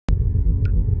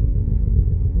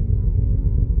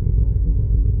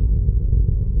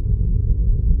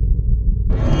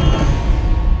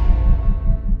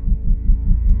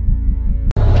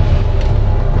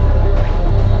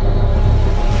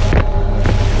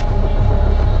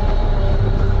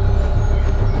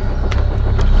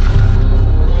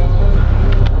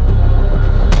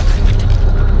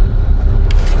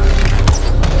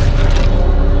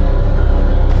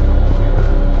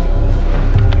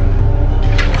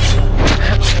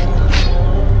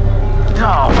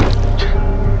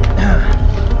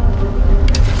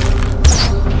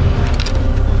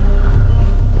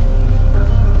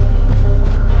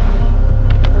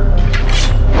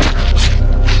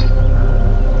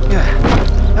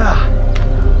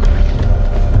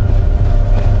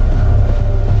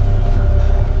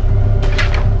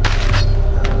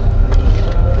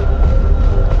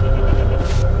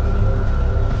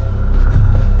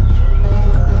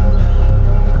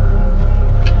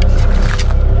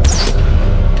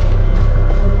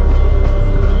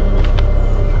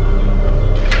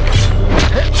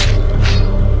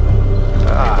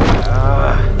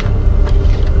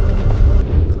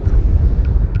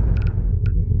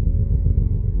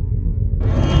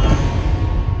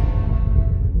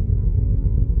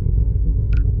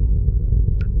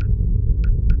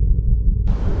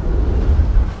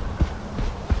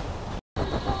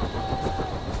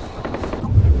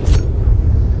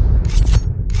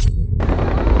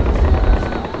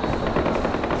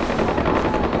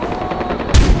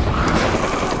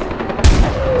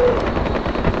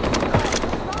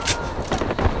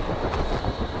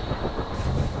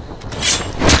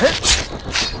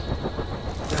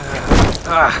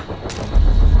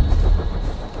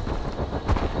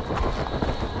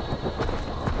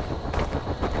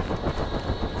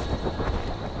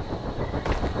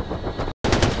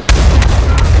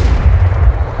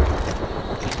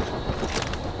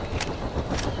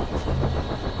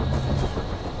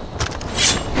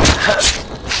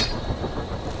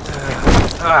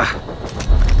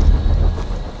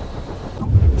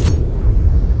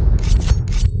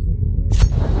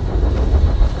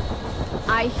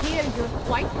I hear you're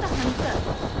quite the hunter.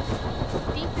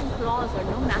 Teeth and claws are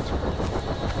no match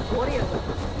for you. Warrior.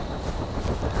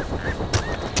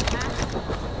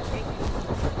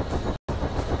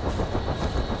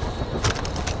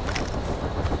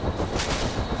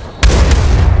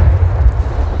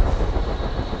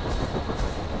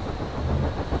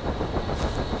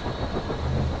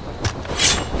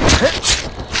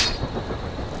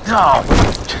 No.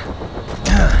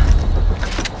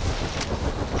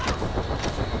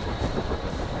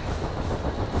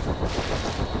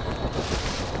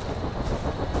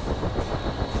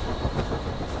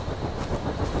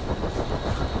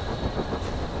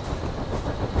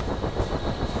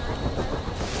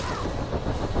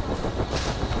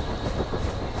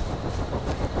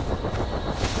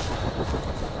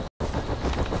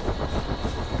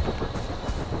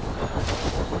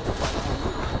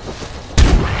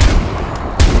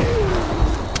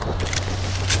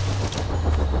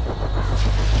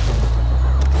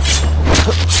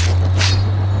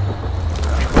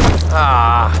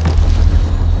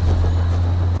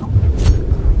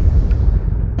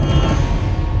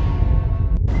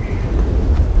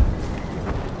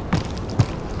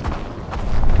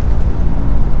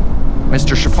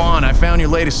 Mr. Chiffon, I found your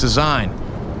latest design,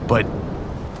 but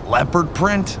leopard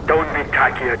print? Don't be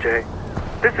tacky, Ajay.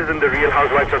 This isn't the Real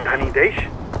Housewives of Dhani Desh.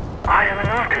 I am an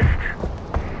artist.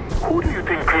 Who do you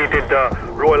think created the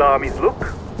Royal Army's look?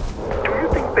 Do you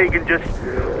think Pagan just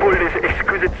pulled his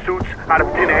exquisite suits out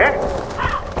of thin air?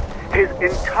 His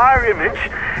entire image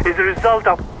is a result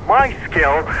of my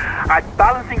skill at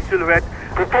balancing silhouette,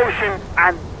 proportion,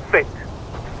 and fit.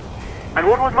 And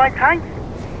what was my thanks?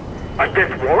 A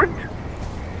death warrant?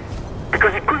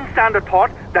 Because he couldn't stand the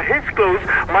thought that his clothes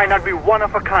might not be one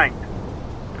of a kind.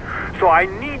 So I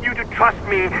need you to trust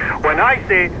me when I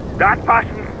say that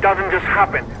fashion doesn't just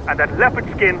happen, and that leopard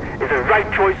skin is the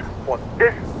right choice for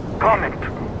this garment.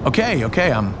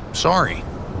 Okay, I'm sorry.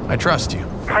 I trust you.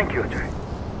 Thank you, Ajay.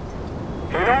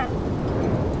 You know,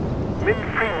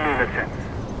 Winfried in a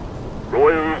sense.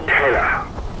 Royal terror.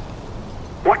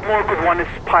 What more could one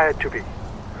aspire to be?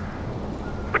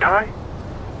 But I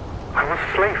was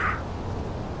a slave.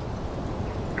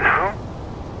 Now,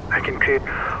 I can create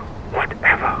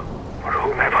whatever for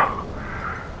whomever.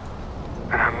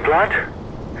 And I'm glad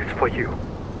it's for you.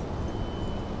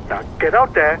 Now get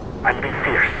out there and be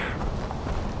fierce.